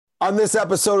On this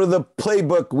episode of The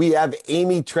Playbook, we have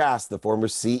Amy Trask, the former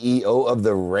CEO of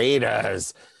the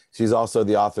Raiders. She's also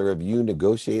the author of You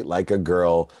Negotiate Like a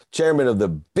Girl, chairman of the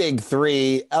Big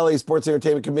Three, LA Sports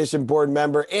Entertainment Commission board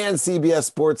member, and CBS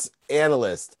sports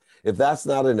analyst. If that's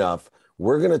not enough,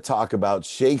 we're going to talk about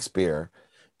Shakespeare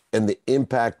and the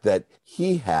impact that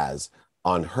he has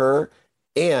on her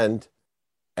and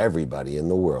everybody in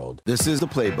the world. This is The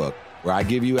Playbook, where I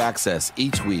give you access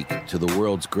each week to the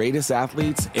world's greatest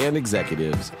athletes and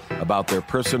executives about their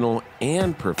personal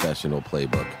and professional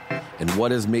playbook and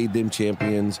what has made them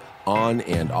champions on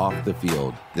and off the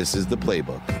field. This is The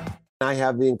Playbook. I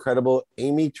have the incredible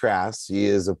Amy Trask. She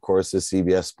is, of course, a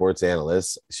CBS sports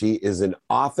analyst. She is an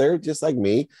author, just like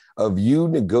me, of You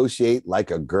Negotiate Like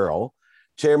a Girl,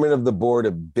 chairman of the board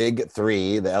of Big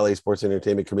Three, the LA Sports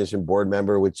Entertainment Commission board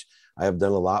member, which I have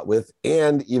done a lot with,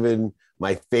 and even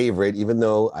my favorite, even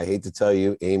though I hate to tell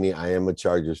you, Amy, I am a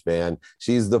Chargers fan.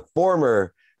 She's the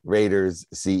former Raiders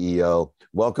CEO.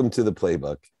 Welcome to The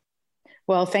Playbook.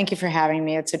 Well, thank you for having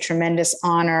me. It's a tremendous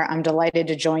honor. I'm delighted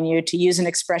to join you. To use an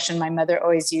expression my mother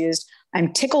always used,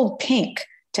 I'm tickled pink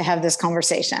to have this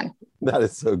conversation. That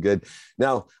is so good.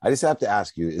 Now, I just have to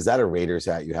ask you, is that a Raiders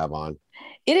hat you have on?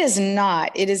 It is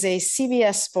not. It is a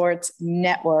CBS Sports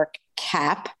Network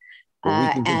cap. Well,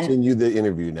 we can continue the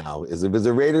interview now. If it was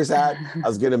a Raiders hat, I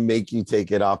was going to make you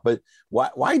take it off. But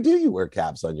why do you wear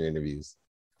caps on your interviews?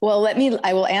 Well,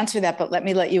 I will answer that, but let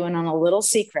me let you in on a little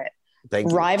secret. Thank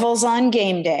you. Rivals on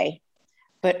game day,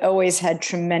 but always had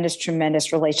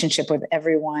tremendous relationship with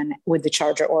everyone with the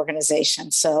Charger organization.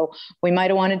 So we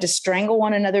might have wanted to strangle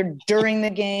one another during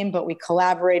the game, but we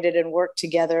collaborated and worked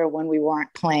together when we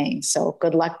weren't playing. So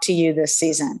good luck to you this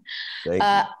season.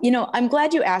 I'm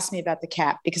glad you asked me about the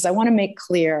cap because I want to make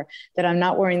clear that I'm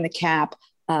not wearing the cap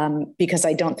because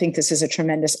I don't think this is a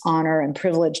tremendous honor and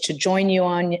privilege to join you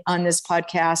on this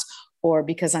podcast, or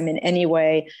because I'm in any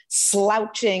way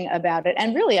slouching about it.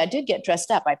 And really, I did get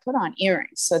dressed up. I put on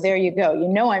earrings. So there you go. You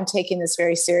know I'm taking this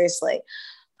very seriously.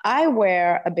 I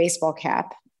wear a baseball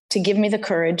cap to give me the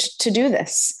courage to do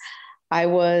this. I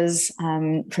was,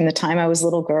 from the time I was a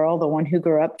little girl, the one who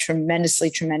grew up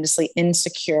tremendously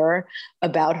insecure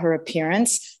about her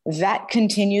appearance. That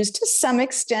continues to some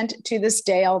extent to this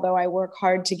day, although I work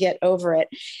hard to get over it.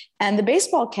 And the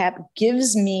baseball cap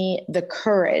gives me the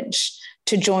courage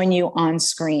to join you on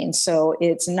screen. So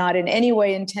it's not in any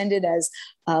way intended as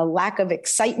a lack of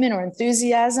excitement or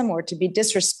enthusiasm or to be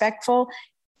disrespectful.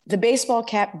 The baseball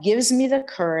cap gives me the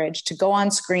courage to go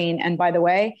on screen. And by the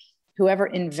way, whoever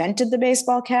invented the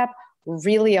baseball cap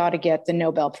really ought to get the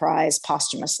Nobel Prize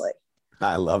posthumously.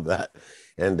 I love that.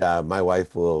 And my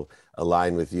wife will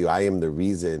align with you. I am the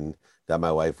reason that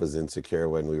my wife was insecure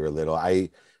when we were little.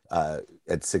 I,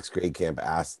 at sixth grade camp,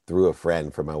 asked through a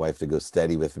friend for my wife to go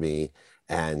study with me.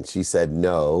 And she said,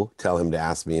 no, tell him to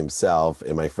ask me himself.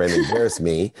 And my friend embarrassed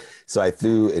me. So I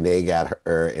threw an egg at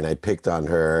her and I picked on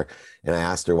her. And I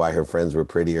asked her why her friends were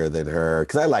prettier than her,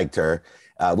 because I liked her,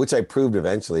 which I proved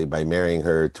eventually by marrying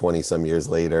her 20 some years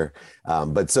later.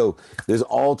 But so there's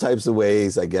all types of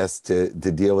ways, I guess, to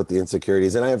deal with the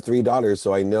insecurities. And I have 3 daughters,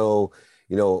 so I know,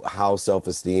 how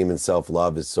self-esteem and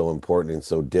self-love is so important and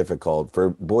so difficult for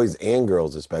boys and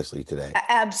girls, especially today.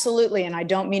 Absolutely. And I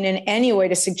don't mean in any way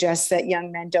to suggest that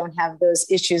young men don't have those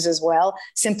issues as well.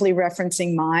 Simply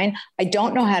referencing mine. I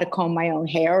don't know how to comb my own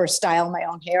hair or style my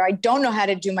own hair. I don't know how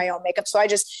to do my own makeup. So I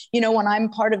just, when I'm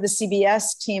part of the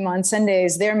CBS team on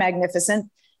Sundays, they're magnificent.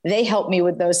 They help me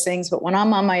with those things. But when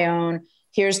I'm on my own,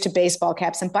 here's to baseball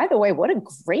caps. And by the way, what a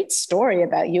great story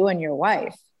about you and your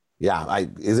wife. Yeah,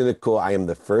 isn't it cool? I am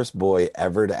the first boy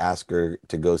ever to ask her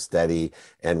to go study,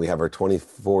 and we have our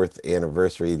 24th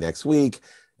anniversary next week,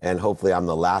 and hopefully I'm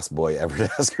the last boy ever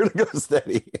to ask her to go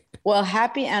study. Well,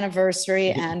 happy anniversary,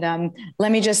 and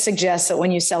let me just suggest that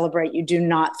when you celebrate, you do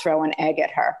not throw an egg at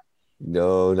her.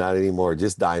 No, not anymore.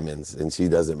 Just diamonds, and she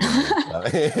doesn't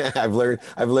mind.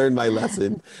 I've learned my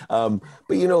lesson. But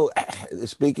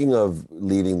speaking of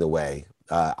leading the way,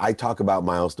 I talk about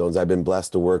milestones. I've been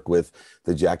blessed to work with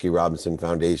the Jackie Robinson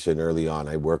Foundation early on.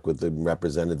 I worked with and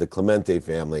represented the Clemente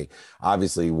family.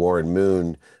 Obviously, Warren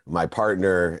Moon, my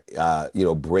partner,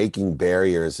 breaking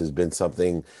barriers has been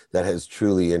something that has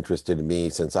truly interested me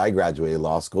since I graduated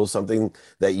law school, something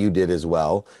that you did as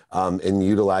well, in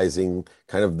utilizing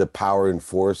kind of the power and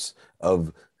force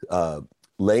of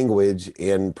language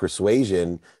and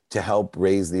persuasion to help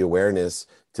raise the awareness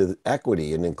to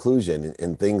equity and inclusion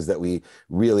and things that we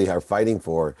really are fighting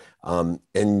for.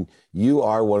 And you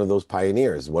are one of those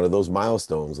pioneers, one of those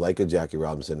milestones like a Jackie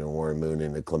Robinson and Warren Moon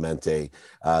and a Clemente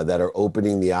that are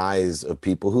opening the eyes of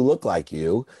people who look like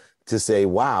you to say,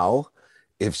 wow,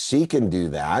 if she can do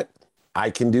that, I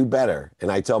can do better.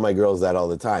 And I tell my girls that all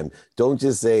the time. Don't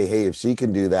just say, hey, if she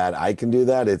can do that, I can do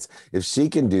that. It's if she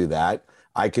can do that,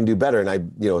 I can do better. And I,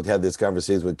 had this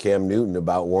conversation with Cam Newton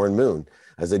about Warren Moon.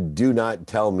 I said, do not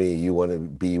tell me you want to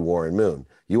be Warren Moon.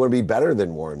 You want to be better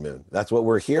than Warren Moon. That's what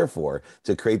we're here for,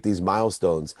 to create these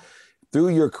milestones. Through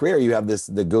your career, you have this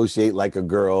negotiate like a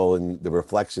girl and the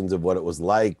reflections of what it was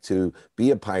like to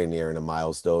be a pioneer and a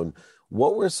milestone.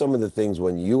 What were some of the things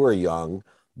when you were young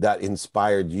that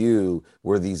inspired you?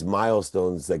 Were these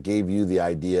milestones that gave you the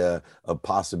idea of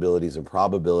possibilities and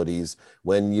probabilities?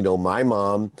 When, my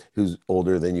mom, who's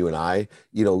older than you and I,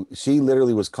 she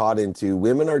literally was caught into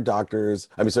women are doctors.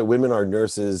 I mean, so women are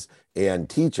nurses and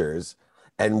teachers.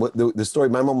 And what the story,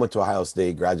 my mom went to Ohio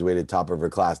State, graduated top of her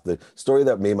class. The story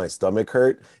that made my stomach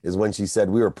hurt is when she said,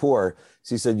 we were poor.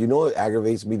 She said, you know what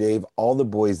aggravates me, Dave? All the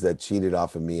boys that cheated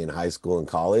off of me in high school and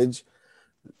college,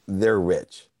 they're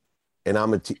rich. And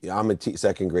I'm a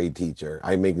second grade teacher.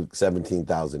 I make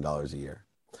 $17,000 a year.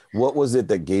 What was it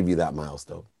that gave you that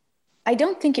milestone? I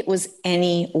don't think it was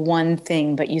any one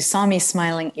thing, but you saw me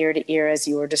smiling ear to ear as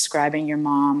you were describing your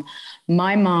mom.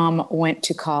 My mom went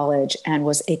to college and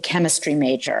was a chemistry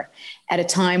major at a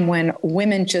time when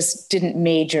women just didn't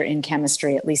major in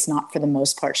chemistry, at least not for the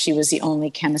most part. She was the only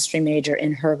chemistry major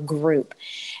in her group.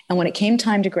 And when it came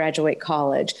time to graduate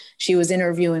college, she was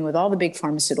interviewing with all the big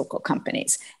pharmaceutical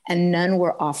companies, and none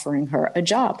were offering her a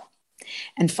job.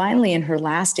 And finally, in her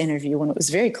last interview, when it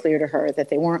was very clear to her that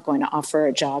they weren't going to offer her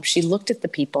a job, she looked at the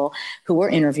people who were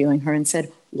interviewing her and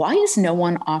said, why is no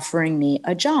one offering me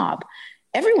a job?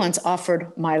 Everyone's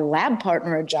offered my lab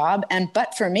partner a job,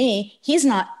 but for me, he's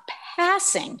not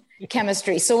passing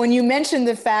chemistry. So when you mentioned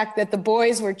the fact that the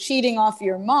boys were cheating off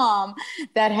your mom,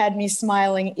 that had me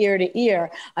smiling ear to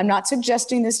ear. I'm not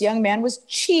suggesting this young man was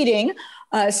cheating.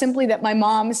 Simply that my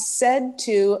mom said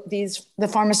to the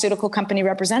pharmaceutical company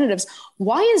representatives,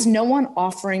 why is no one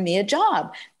offering me a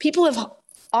job? People have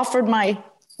offered my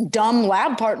dumb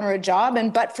lab partner a job,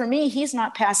 but for me, he's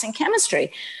not passing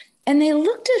chemistry. And they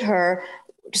looked at her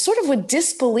sort of with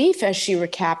disbelief as she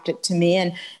recapped it to me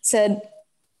and said,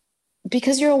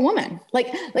 because you're a woman.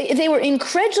 Like they were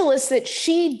incredulous that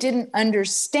she didn't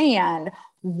understand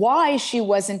why she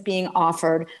wasn't being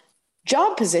offered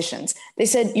job positions. They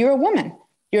said, you're a woman.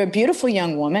 You're a beautiful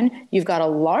young woman. You've got a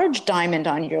large diamond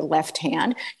on your left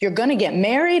hand. You're going to get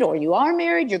married, or you are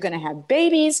married. You're going to have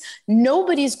babies.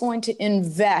 Nobody's going to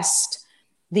invest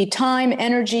the time,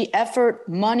 energy, effort,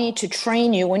 money to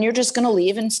train you when you're just going to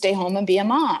leave and stay home and be a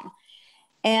mom.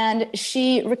 And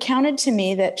she recounted to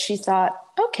me that she thought,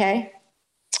 okay,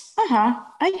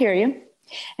 I hear you.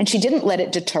 And she didn't let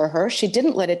it deter her. She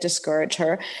didn't let it discourage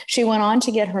her. She went on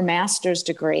to get her master's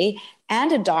degree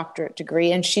and a doctorate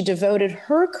degree, and she devoted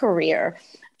her career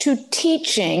to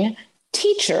teaching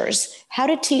teachers how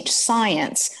to teach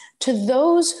science to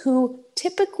those who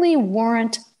typically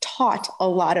weren't taught a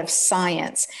lot of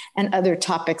science and other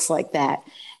topics like that.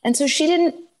 And so she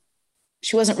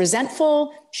wasn't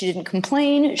resentful. She didn't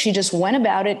complain. She just went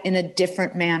about it in a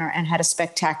different manner and had a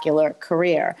spectacular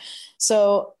career.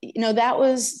 So,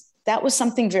 that was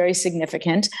something very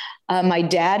significant. My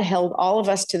dad held all of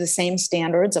us to the same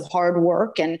standards of hard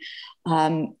work and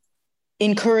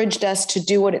encouraged us to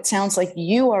do what it sounds like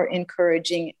you are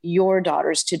encouraging your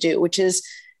daughters to do, which is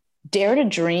dare to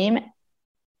dream.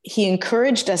 He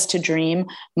encouraged us to dream.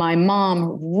 My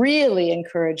mom really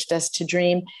encouraged us to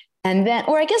dream. And then,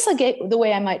 or I guess the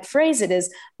way I might phrase it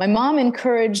is, my mom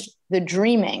encouraged the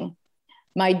dreaming.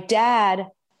 My dad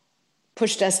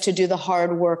pushed us to do the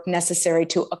hard work necessary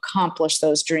to accomplish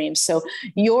those dreams. So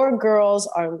your girls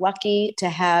are lucky to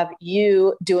have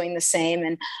you doing the same.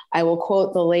 And I will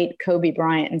quote the late Kobe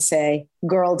Bryant and say,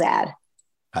 girl dad.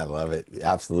 I love it.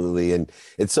 Absolutely. And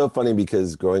it's so funny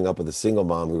because growing up with a single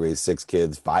mom who raised 6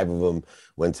 kids, 5 of them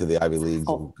went to the Ivy Leagues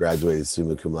and graduated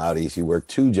summa cum laude. She worked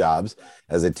 2 jobs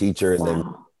as a teacher and then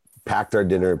packed our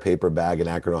dinner in a paper bag in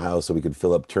Akron, Ohio, so we could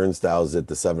fill up turnstiles at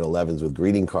the 7-Elevens with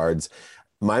greeting cards.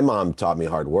 My mom taught me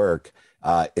hard work.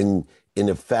 In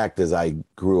effect, as I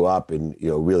grew up and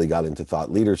really got into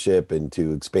thought leadership and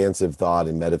to expansive thought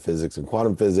and metaphysics and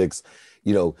quantum physics,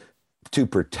 to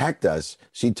protect us,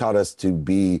 she taught us to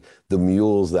be the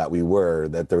mules that we were,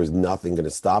 that there was nothing going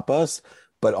to stop us,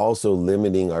 but also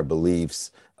limiting our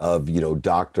beliefs of,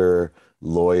 doctor,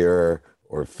 lawyer,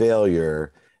 or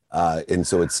failure. And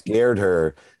so it scared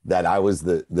her that I was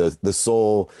the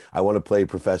soul. I want to play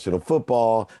professional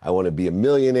football. I want to be a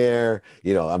millionaire.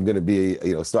 I'm going to be,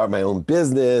 start my own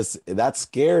business. That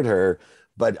scared her.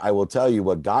 But I will tell you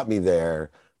what got me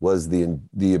there was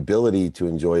the ability to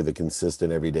enjoy the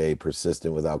consistent, everyday,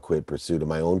 persistent, without quit pursuit of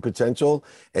my own potential.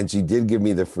 And she did give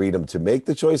me the freedom to make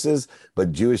the choices,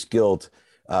 but Jewish guilt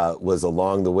was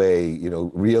along the way,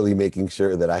 really making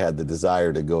sure that I had the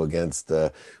desire to go against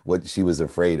what she was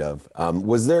afraid of.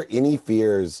 Was there any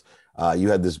fears? You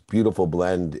had this beautiful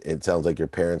blend. It sounds like your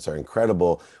parents are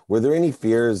incredible. Were there any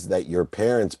fears that your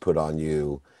parents put on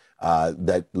you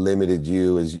that limited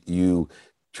you as you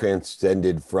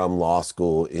transcended from law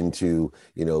school into,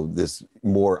 this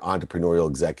more entrepreneurial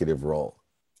executive role?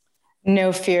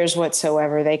 No fears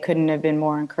whatsoever. They couldn't have been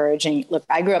more encouraging. Look,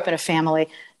 I grew up in a family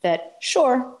that,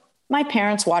 sure, my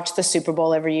parents watched the Super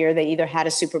Bowl every year. They either had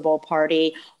a Super Bowl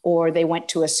party or they went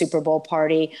to a Super Bowl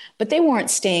party, but they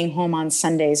weren't staying home on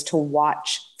Sundays to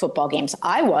watch football games.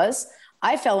 I was.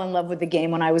 I fell in love with the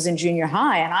game when I was in junior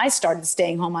high, and I started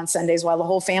staying home on Sundays while the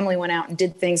whole family went out and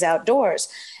did things outdoors.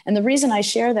 And the reason I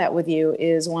share that with you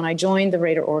is when I joined the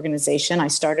Raider organization, I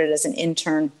started as an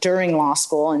intern during law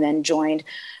school and then joined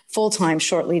full-time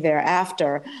shortly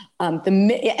thereafter. And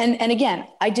again,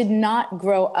 I did not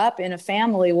grow up in a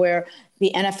family where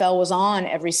the NFL was on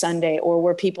every Sunday or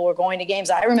where people were going to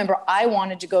games. I remember I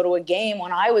wanted to go to a game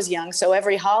when I was young. So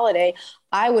every holiday,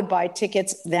 I would buy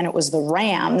tickets. Then it was the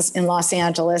Rams in Los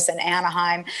Angeles and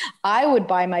Anaheim. I would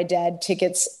buy my dad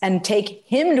tickets and take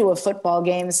him to a football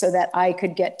game so that I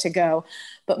could get to go.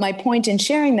 But my point in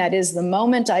sharing that is the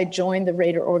moment I joined the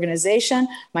Raider organization,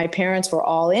 my parents were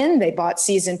all in. They bought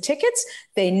season tickets.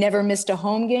 They never missed a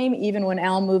home game. Even when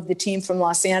Al moved the team from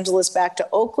Los Angeles back to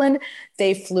Oakland,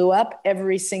 they flew up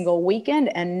every single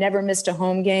weekend and never missed a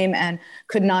home game, and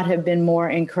could not have been more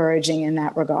encouraging in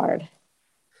that regard.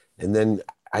 And then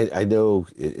I know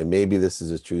maybe this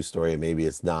is a true story and maybe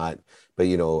it's not, but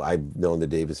I've known the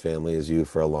Davis family as you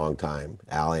for a long time,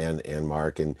 Al and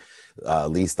Mark, and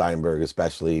Lee Steinberg,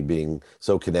 especially being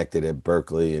so connected at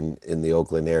Berkeley and in the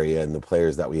Oakland area, and the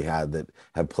players that we had that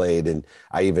have played. And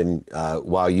I even,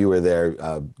 while you were there,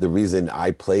 the reason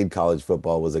I played college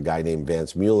football was a guy named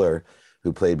Vance Mueller,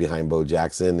 who played behind Bo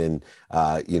Jackson and,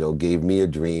 gave me a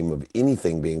dream of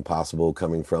anything being possible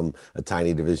coming from a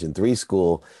tiny Division III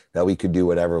school, that we could do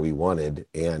whatever we wanted.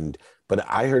 But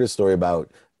I heard a story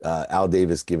about Al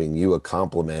Davis giving you a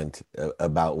compliment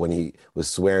about when he was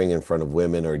swearing in front of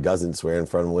women, or doesn't swear in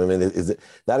front of women. Is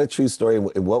that a true story?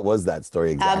 And what was that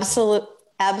story exactly?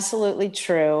 Absolutely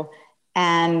true.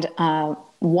 And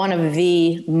one of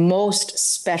the most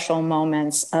special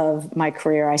moments of my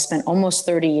career, I spent almost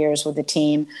 30 years with the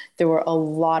team. There were a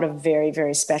lot of very,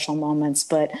 very special moments,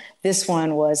 but this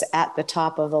one was at the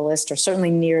top of the list, or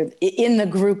certainly near in the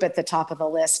group at the top of the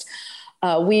list.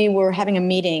 We were having a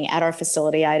meeting at our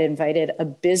facility. I'd invited a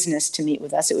business to meet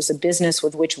with us. It was a business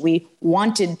with which we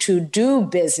wanted to do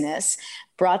business,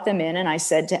 brought them in, and I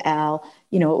said to Al,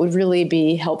 it would really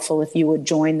be helpful if you would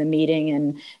join the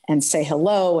meeting and say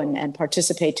hello and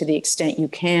participate to the extent you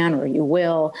can or you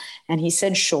will. And he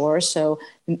said, sure. So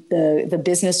the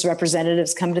business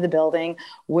representatives come to the building.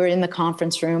 We're in the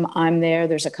conference room. I'm there.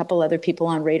 There's a couple other people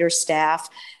on Raider staff.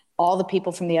 All the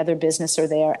people from the other business are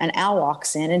there. And Al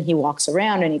walks in and he walks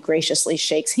around and he graciously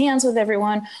shakes hands with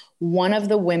everyone. One of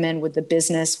the women with the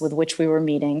business with which we were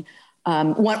meeting,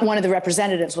 one of the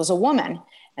representatives was a woman.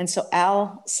 And so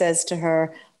Al says to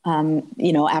her,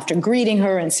 after greeting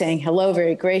her and saying hello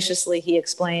very graciously, he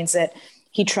explains that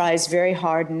he tries very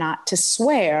hard not to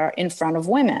swear in front of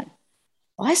women.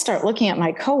 Well, I start looking at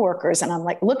my coworkers and I'm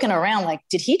like looking around like,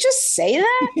 did he just say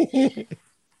that?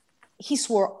 He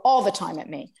swore all the time at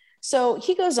me. So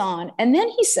he goes on, and then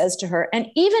he says to her, and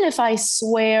even if I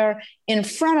swear in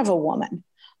front of a woman,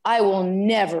 I will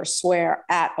never swear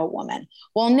at a woman.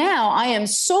 Well, now I am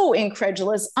so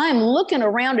incredulous. I'm looking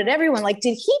around at everyone like,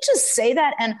 did he just say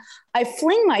that? And I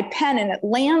fling my pen and it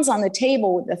lands on the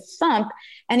table with a thump.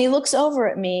 And he looks over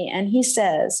at me and he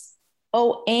says,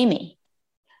 oh, Amy,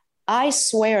 I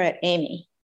swear at Amy,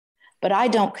 but I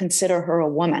don't consider her a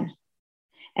woman.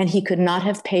 And he could not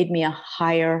have paid me a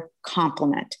higher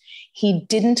compliment. He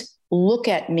didn't look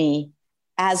at me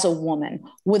as a woman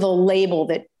with a label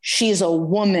that she's a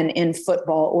woman in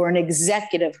football or an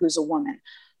executive who's a woman.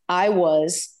 I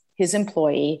was his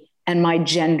employee and my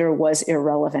gender was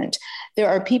irrelevant. There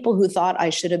are people who thought I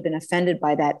should have been offended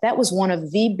by that. That was one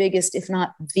of the biggest, if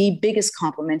not the biggest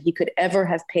compliment he could ever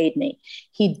have paid me.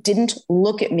 He didn't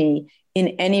look at me in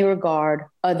any regard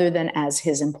other than as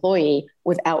his employee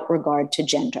without regard to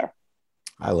gender.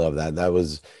 I love that. That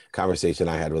was a conversation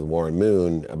I had with Warren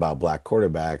Moon about black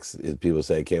quarterbacks. People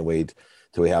say, I can't wait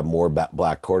till we have more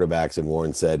black quarterbacks. And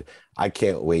Warren said, I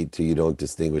can't wait till you don't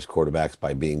distinguish quarterbacks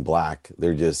by being black.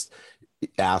 They're just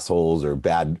assholes or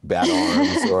bad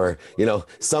arms or,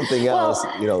 something else,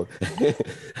 Well,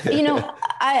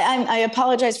 I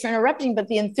apologize for interrupting, but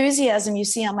the enthusiasm you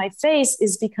see on my face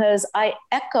is because I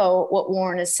echo what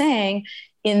Warren is saying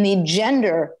in the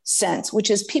gender sense,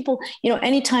 which is people,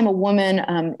 anytime a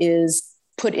woman is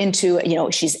put into,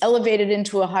 she's elevated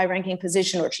into a high ranking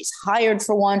position, or she's hired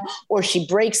for one, or she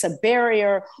breaks a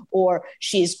barrier, or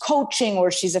she's coaching,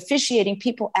 or she's officiating,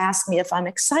 people ask me if I'm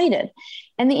excited.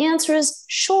 And the answer is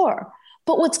sure.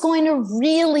 But what's going to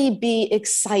really be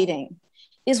exciting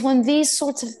is when these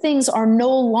sorts of things are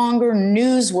no longer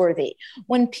newsworthy,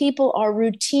 when people are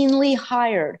routinely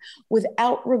hired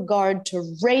without regard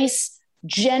to race,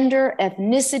 gender,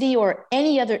 ethnicity, or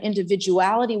any other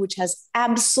individuality, which has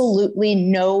absolutely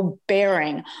no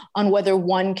bearing on whether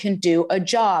one can do a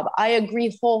job. I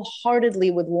agree wholeheartedly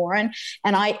with Warren,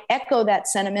 and I echo that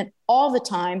sentiment all the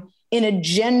time in a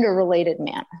gender-related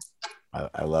manner.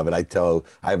 I love it. I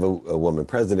have a woman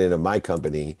president of my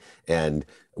company, and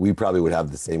we probably would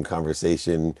have the same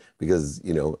conversation because,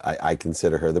 I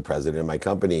consider her the president of my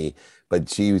company, but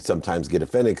she sometimes get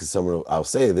offended because I'll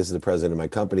say, this is the president of my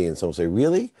company. And someone will say,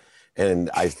 really?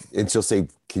 And she'll say,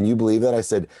 can you believe that? I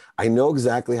said, I know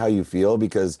exactly how you feel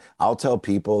because I'll tell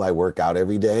people I work out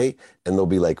every day and they'll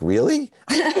be like, really?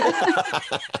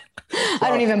 I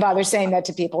don't even bother saying that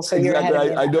to people. So you're ahead of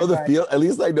me. I know the feel. At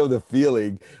least I know the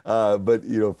feeling. But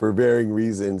for varying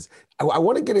reasons, I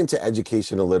want to get into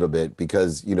education a little bit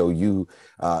because you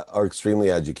are extremely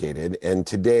educated, and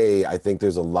today I think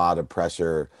there's a lot of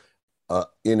pressure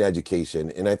in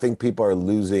education, and I think people are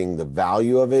losing the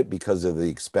value of it because of the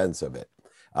expense of it.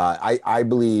 I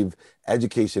believe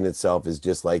education itself is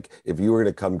just like if you were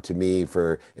to come to me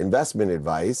for investment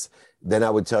advice, then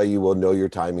I would tell you, well, know your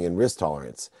timing and risk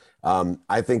tolerance.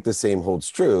 I think the same holds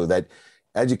true, that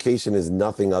education is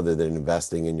nothing other than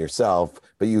investing in yourself,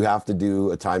 but you have to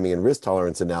do a timing and risk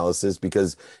tolerance analysis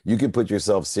because you can put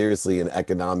yourself seriously in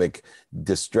economic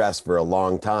distress for a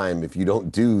long time if you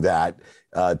don't do that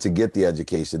to get the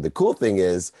education. The cool thing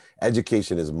is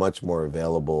education is much more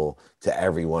available to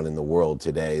everyone in the world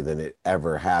today than it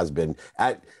ever has been.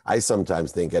 I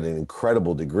sometimes think at an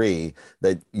incredible degree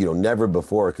that, never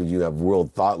before could you have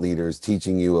world thought leaders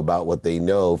teaching you about what they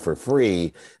know for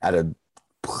free at a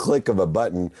click of a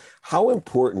button. How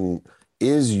important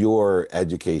is your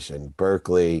education,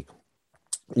 Berkeley,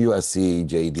 USC,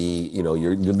 JD,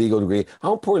 your legal degree?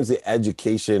 How important is the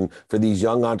education for these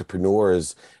young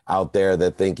entrepreneurs out there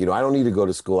that think, I don't need to go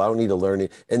to school, I don't need to learn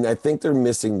it? And I think they're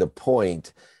missing the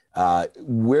point.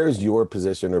 Where's your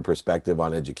position or perspective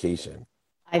on education?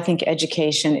 I think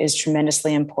education is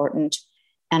tremendously important.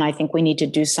 And I think we need to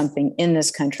do something in this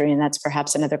country. And that's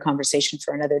perhaps another conversation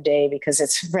for another day because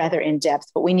it's rather in depth.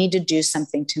 But we need to do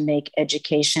something to make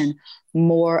education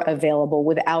more available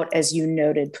without, as you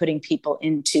noted, putting people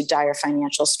into dire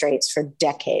financial straits for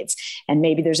decades. And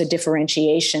maybe there's a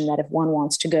differentiation that if one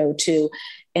wants to go to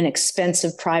an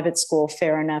expensive private school,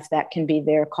 fair enough, that can be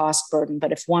their cost burden.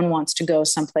 But if one wants to go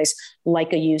someplace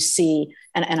like a UC,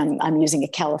 and I'm using a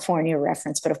California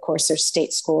reference, but of course there's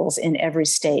state schools in every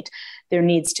state, there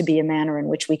needs to be a manner in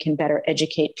which we can better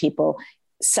educate people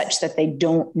such that they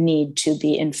don't need to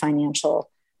be in financial,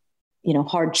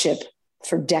 hardship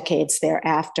for decades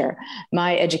thereafter.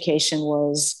 My education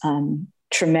was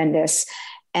tremendous.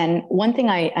 And one thing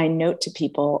I note to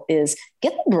people is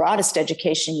get the broadest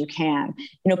education you can.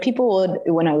 People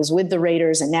would, when I was with the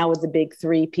Raiders and now with the Big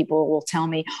Three, people will tell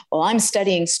me, well, I'm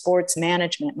studying sports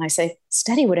management. And I say,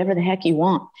 study whatever the heck you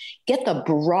want. Get the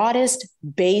broadest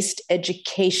based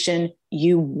education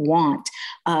you want.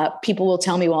 People will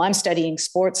tell me, well, I'm studying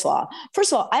sports law.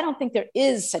 First of all, I don't think there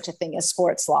is such a thing as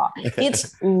sports law.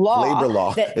 It's law. Labor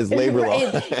law. It's labor law.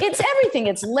 It's everything.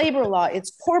 It's labor law.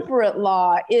 It's corporate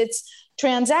law. It's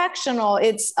transactional.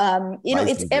 It's,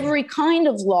 it's every kind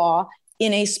of law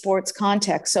in a sports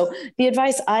context. So the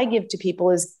advice I give to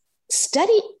people is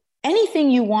study anything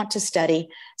you want to study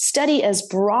as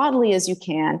broadly as you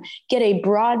can, get a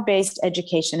broad-based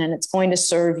education, and it's going to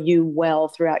serve you well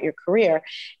throughout your career.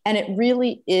 And it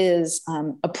really is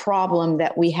a problem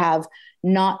that we have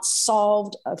not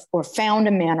solved or found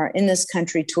a manner in this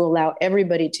country to allow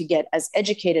everybody to get as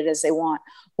educated as they want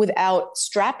without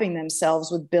strapping themselves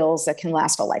with bills that can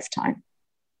last a lifetime.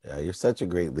 Yeah, you're such a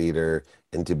great leader.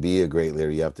 And to be a great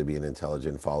leader, you have to be an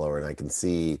intelligent follower. And I can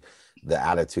see the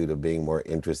attitude of being more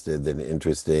interested than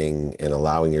interesting and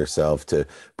allowing yourself to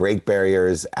break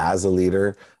barriers as a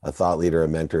leader, a thought leader, a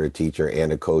mentor, a teacher,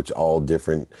 and a coach, all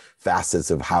different facets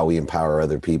of how we empower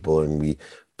other people and we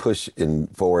push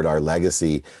forward our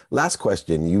legacy. Last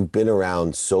question. You've been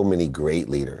around so many great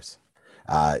leaders.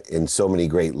 in so many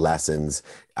great lessons.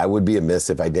 I would be amiss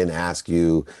if I didn't ask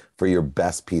you for your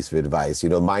best piece of advice.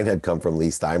 Mine had come from Lee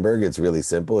Steinberg. It's really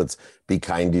simple. It's be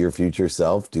kind to your future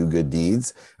self, do good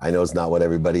deeds. I know it's not what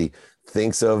everybody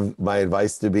thinks of my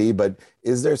advice to be, but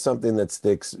is there something that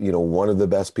sticks, one of the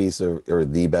best piece or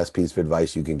the best piece of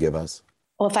advice you can give us?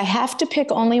 Well, if I have to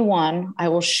pick only one, I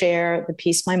will share the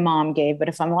piece my mom gave. But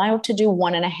if I'm allowed to do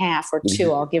one and a half or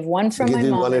two, I'll give one You from can my do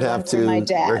mom one and and a one half, from my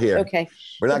two. We're dad. here. Okay.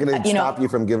 We're not going to stop you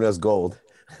from giving us gold.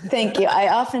 Thank you. I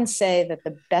often say that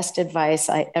the best advice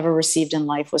I ever received in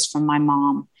life was from my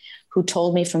mom, who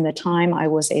told me from the time I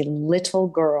was a little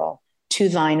girl, to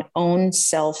thine own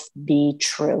self be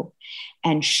true.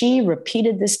 And she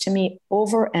repeated this to me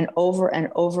over and over and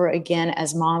over again,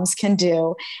 as moms can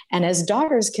do. And as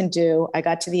daughters can do. I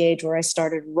got to the age where I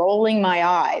started rolling my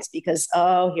eyes because,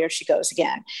 oh, here she goes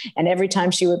again. And every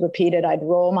time she would repeat it, I'd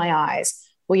roll my eyes.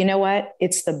 Well, you know what?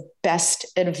 It's the best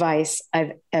advice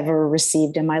I've ever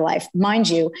received in my life. Mind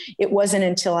you, it wasn't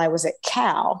until I was at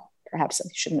Cal, perhaps I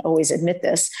shouldn't always admit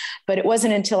this, but it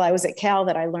wasn't until I was at Cal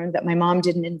that I learned that my mom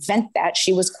didn't invent that.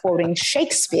 She was quoting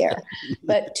Shakespeare.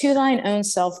 But to thine own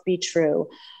self be true.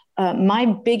 My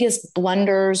biggest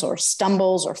blunders or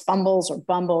stumbles or fumbles or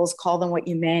bumbles, call them what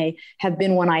you may, have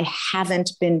been when I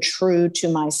haven't been true to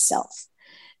myself.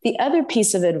 The other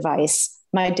piece of advice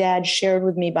my dad shared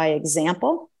with me by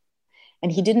example,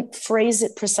 and he didn't phrase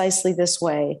it precisely this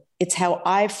way. It's how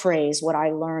I phrase what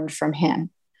I learned from him.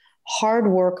 Hard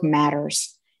work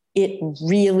matters. It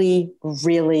really,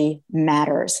 really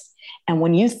matters. And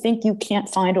when you think you can't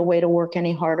find a way to work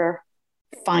any harder,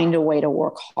 find a way to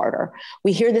work harder.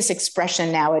 We hear this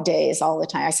expression nowadays all the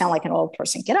time. I sound like an old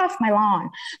person, get off my lawn.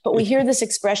 But we hear this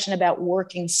expression about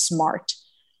working smart.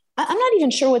 I'm not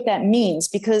even sure what that means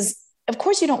because, of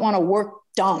course, you don't want to work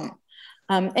dumb.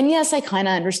 And yes, I kind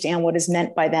of understand what is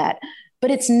meant by that,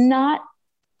 but it's not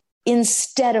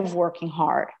instead of working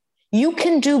hard. You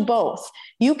can do both.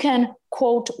 You can,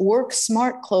 quote, work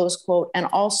smart, close quote, and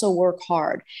also work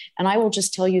hard. And I will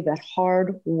just tell you that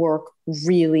hard work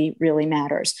really, really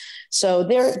matters. So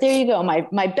there you go.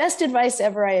 My best advice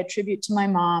ever, I attribute to my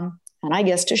mom, and I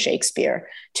guess to Shakespeare,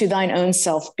 to thine own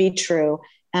self be true.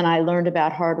 And I learned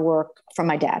about hard work from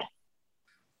my dad.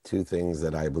 Two things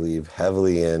that I believe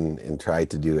heavily in and try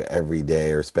to do every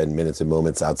day or spend minutes and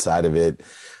moments outside of it.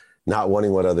 Not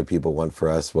wanting what other people want for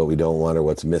us, what we don't want or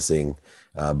what's missing,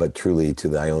 but truly to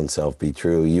thy own self be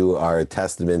true. You are a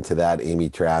testament to that, Amy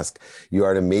Trask. You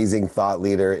are an amazing thought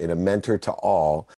leader and a mentor to all.